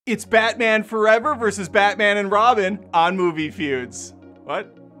It's Batman Forever versus Batman and Robin on Movie Feuds.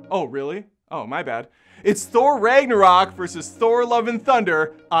 What? Oh, really? Oh, my bad. It's Thor Ragnarok versus Thor Love and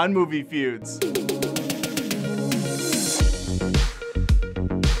Thunder on Movie Feuds.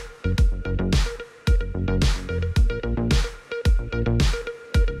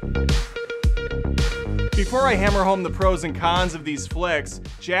 Before I hammer home the pros and cons of these flicks,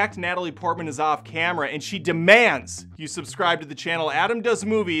 jacked Natalie Portman is off camera and she demands you subscribe to the channel Adam Does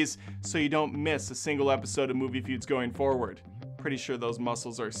Movies so you don't miss a single episode of Movie Feuds going forward. Pretty sure those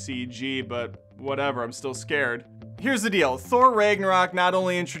muscles are CG, but whatever, I'm still scared. Here's the deal, Thor Ragnarok not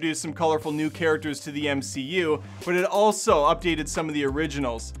only introduced some colorful new characters to the MCU, but it also updated some of the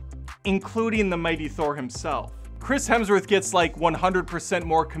originals, including the mighty Thor himself. Chris Hemsworth gets like 100%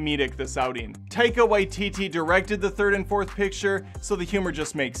 more comedic this outing. Taika Waititi directed the third and fourth picture, so the humor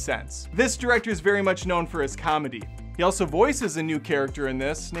just makes sense. This director is very much known for his comedy. He also voices a new character in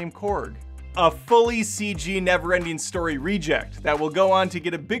this named Korg, a fully CG never-ending story reject that will go on to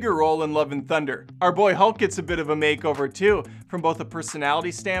get a bigger role in Love and Thunder. Our boy Hulk gets a bit of a makeover too, from both a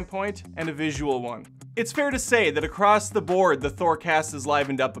personality standpoint and a visual one. It's fair to say that across the board, the Thor cast is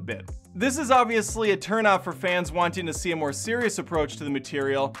livened up a bit. This is obviously a turnoff for fans wanting to see a more serious approach to the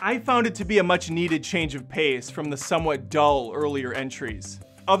material. I found it to be a much needed change of pace from the somewhat dull earlier entries.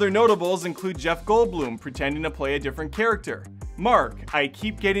 Other notables include Jeff Goldblum pretending to play a different character, Mark, I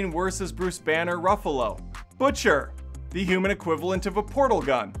keep getting worse as Bruce Banner Ruffalo, Butcher, the human equivalent of a portal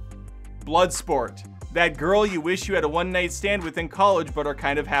gun, Bloodsport, that girl you wish you had a one-night stand with in college but are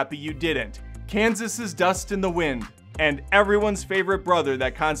kind of happy you didn't, Kansas's Dust in the Wind, and everyone's favorite brother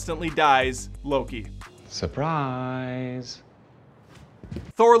that constantly dies, Loki. Surprise!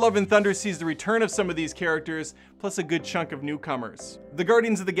 Thor Love and Thunder sees the return of some of these characters, plus a good chunk of newcomers. The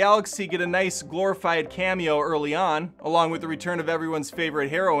Guardians of the Galaxy get a nice glorified cameo early on, along with the return of everyone's favorite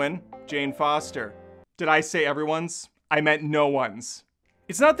heroine, Jane Foster. Did I say everyone's? I meant no one's.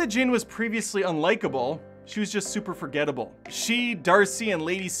 It's not that Jane was previously unlikable, she was just super forgettable. She, Darcy, and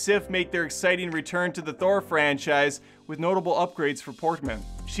Lady Sif make their exciting return to the Thor franchise with notable upgrades for Portman.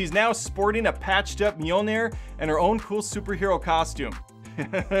 She's now sporting a patched up Mjolnir and her own cool superhero costume.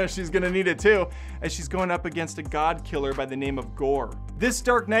 She's gonna need it too, as she's going up against a god killer by the name of Gore. This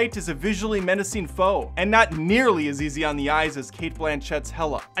Dark Knight is a visually menacing foe, and not nearly as easy on the eyes as Cate Blanchett's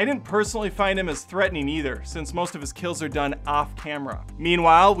Hela. I didn't personally find him as threatening either, since most of his kills are done off camera.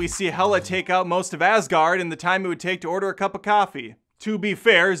 Meanwhile, we see Hela take out most of Asgard in the time it would take to order a cup of coffee. To be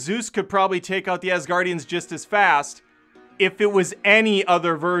fair, Zeus could probably take out the Asgardians just as fast, if it was any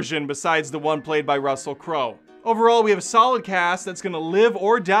other version besides the one played by Russell Crowe. Overall, we have a solid cast that's gonna live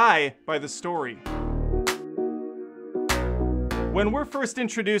or die by the story. When we're first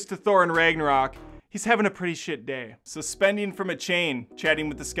introduced to Thor in Ragnarok, he's having a pretty shit day, suspending from a chain, chatting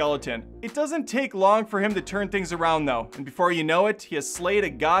with the skeleton. It doesn't take long for him to turn things around though, and before you know it, he has slayed a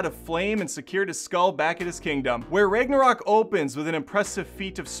god of flame and secured his skull back at his kingdom. Where Ragnarok opens with an impressive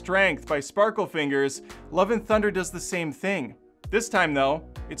feat of strength by Sparklefingers, Love and Thunder does the same thing. This time though,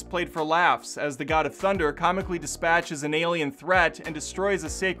 it's played for laughs, as the God of Thunder comically dispatches an alien threat and destroys a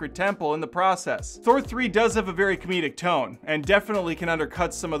sacred temple in the process. Thor 3 does have a very comedic tone, and definitely can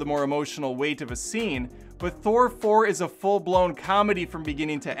undercut some of the more emotional weight of a scene, but Thor 4 is a full-blown comedy from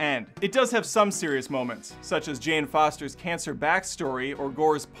beginning to end. It does have some serious moments, such as Jane Foster's cancer backstory or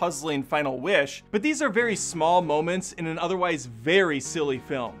Gore's puzzling final wish, but these are very small moments in an otherwise very silly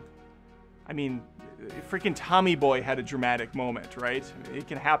film. I mean, freaking Tommy Boy had a dramatic moment, right? It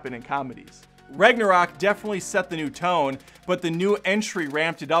can happen in comedies. Ragnarok definitely set the new tone, but the new entry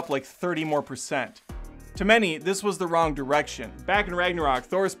ramped it up like 30% more. To many, this was the wrong direction. Back in Ragnarok,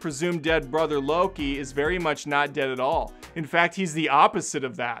 Thor's presumed dead brother Loki is very much not dead at all. In fact, he's the opposite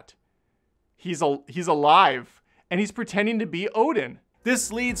of that. He's alive, and he's pretending to be Odin.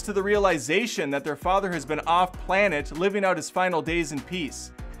 This leads to the realization that their father has been off planet, living out his final days in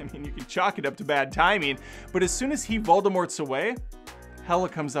peace. I mean, you can chalk it up to bad timing, but as soon as he Voldemort's away, Hela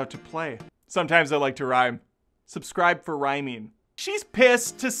comes out to play. Sometimes I like to rhyme. Subscribe for rhyming. She's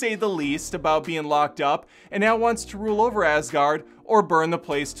pissed, to say the least, about being locked up, and now wants to rule over Asgard or burn the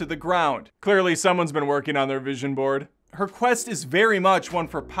place to the ground. Clearly someone's been working on their vision board. Her quest is very much one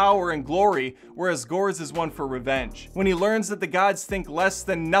for power and glory, whereas Gore's is one for revenge. When he learns that the gods think less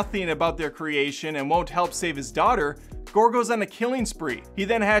than nothing about their creation and won't help save his daughter, Gore goes on a killing spree. He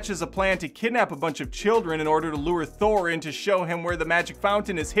then hatches a plan to kidnap a bunch of children in order to lure Thor in to show him where the magic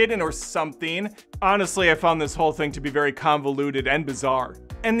fountain is hidden or something. Honestly, I found this whole thing to be very convoluted and bizarre.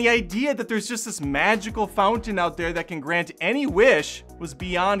 And the idea that there's just this magical fountain out there that can grant any wish was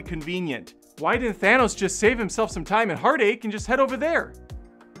beyond convenient. Why didn't Thanos just save himself some time and heartache and just head over there?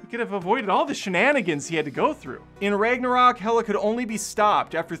 could have avoided all the shenanigans he had to go through. In Ragnarok, Hela could only be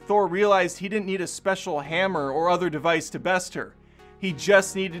stopped after Thor realized he didn't need a special hammer or other device to best her. He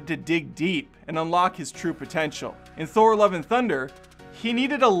just needed to dig deep and unlock his true potential. In Thor Love and Thunder, he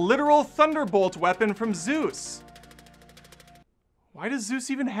needed a literal thunderbolt weapon from Zeus. Why does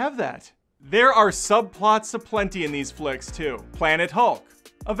Zeus even have that? There are subplots aplenty in these flicks too. Planet Hulk,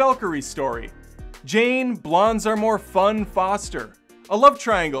 a Valkyrie story. Jane, blondes are more fun Foster. A love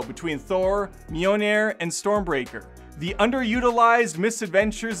triangle between Thor, Mjolnir, and Stormbreaker. The underutilized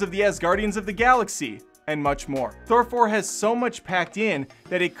misadventures of the Asguardians of the Galaxy, and much more. Thor 4 has so much packed in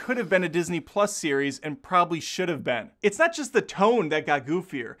that it could have been a Disney Plus series and probably should have been. It's not just the tone that got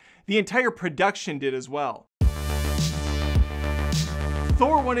goofier, the entire production did as well.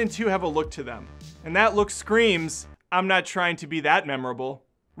 Thor 1 and 2 have a look to them, and that look screams, I'm not trying to be that memorable.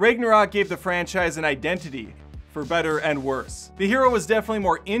 Ragnarok gave the franchise an identity, for better and worse. The hero was definitely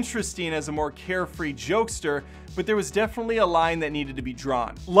more interesting as a more carefree jokester, but there was definitely a line that needed to be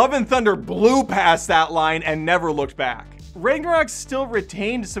drawn. Love and Thunder blew past that line and never looked back. Ragnarok still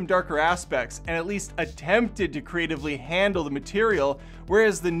retained some darker aspects and at least attempted to creatively handle the material,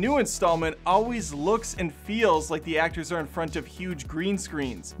 whereas the new installment always looks and feels like the actors are in front of huge green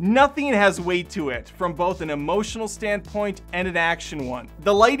screens. Nothing has weight to it from both an emotional standpoint and an action one.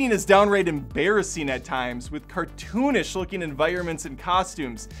 The lighting is downright embarrassing at times, with cartoonish looking environments and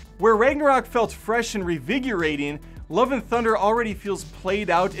costumes. Where Ragnarok felt fresh and revigorating, Love and Thunder already feels played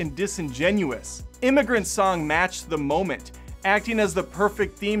out and disingenuous. Immigrant Song matched the moment, acting as the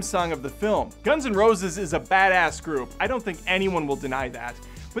perfect theme song of the film. Guns N' Roses is a badass group, I don't think anyone will deny that,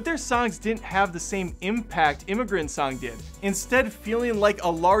 but their songs didn't have the same impact Immigrant Song did, instead feeling like a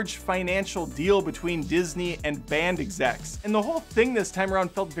large financial deal between Disney and band execs, and the whole thing this time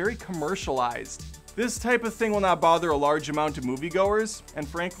around felt very commercialized. This type of thing will not bother a large amount of moviegoers, and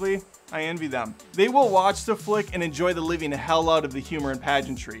frankly, I envy them. They will watch the flick and enjoy the living hell out of the humor and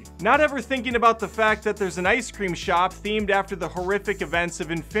pageantry, not ever thinking about the fact that there's an ice cream shop themed after the horrific events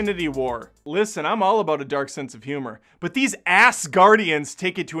of Infinity War. Listen, I'm all about a dark sense of humor, but these Asguardians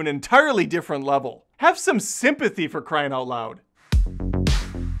take it to an entirely different level. Have some sympathy, for crying out loud.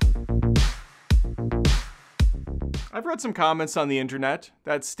 I've read some comments on the internet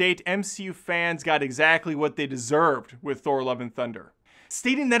that state MCU fans got exactly what they deserved with Thor Love and Thunder,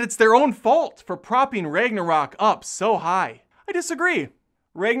 stating that it's their own fault for propping Ragnarok up so high. I disagree.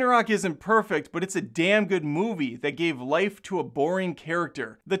 Ragnarok isn't perfect, but it's a damn good movie that gave life to a boring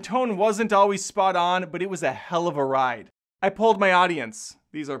character. The tone wasn't always spot on, but it was a hell of a ride. I polled my audience,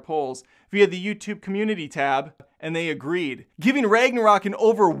 these are polls, via the YouTube community tab, and they agreed, giving Ragnarok an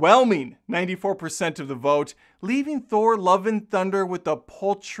overwhelming 94% of the vote, leaving Thor Love and Thunder with a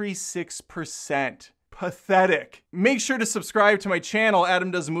paltry 6%. Pathetic. Make sure to subscribe to my channel, Adam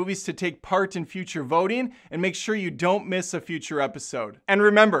Does Movies, to take part in future voting, and make sure you don't miss a future episode. And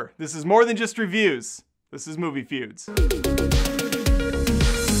remember, this is more than just reviews. This is Movie Feuds.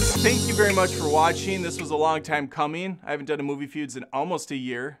 Thank you very much for watching. This was a long time coming. I haven't done a Movie Feuds in almost a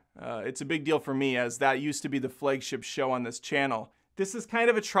year. It's a big deal for me, as that used to be the flagship show on this channel. This is kind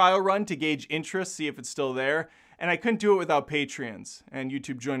of a trial run to gauge interest, see if it's still there. And I couldn't do it without Patreons and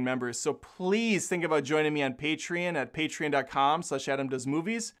YouTube Join members. So please think about joining me on Patreon at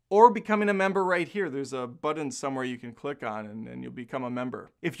patreon.com/AdamDoesMovies, or becoming a member right here. There's a button somewhere you can click on and you'll become a member.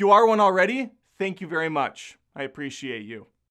 If you are one already, thank you very much. I appreciate you.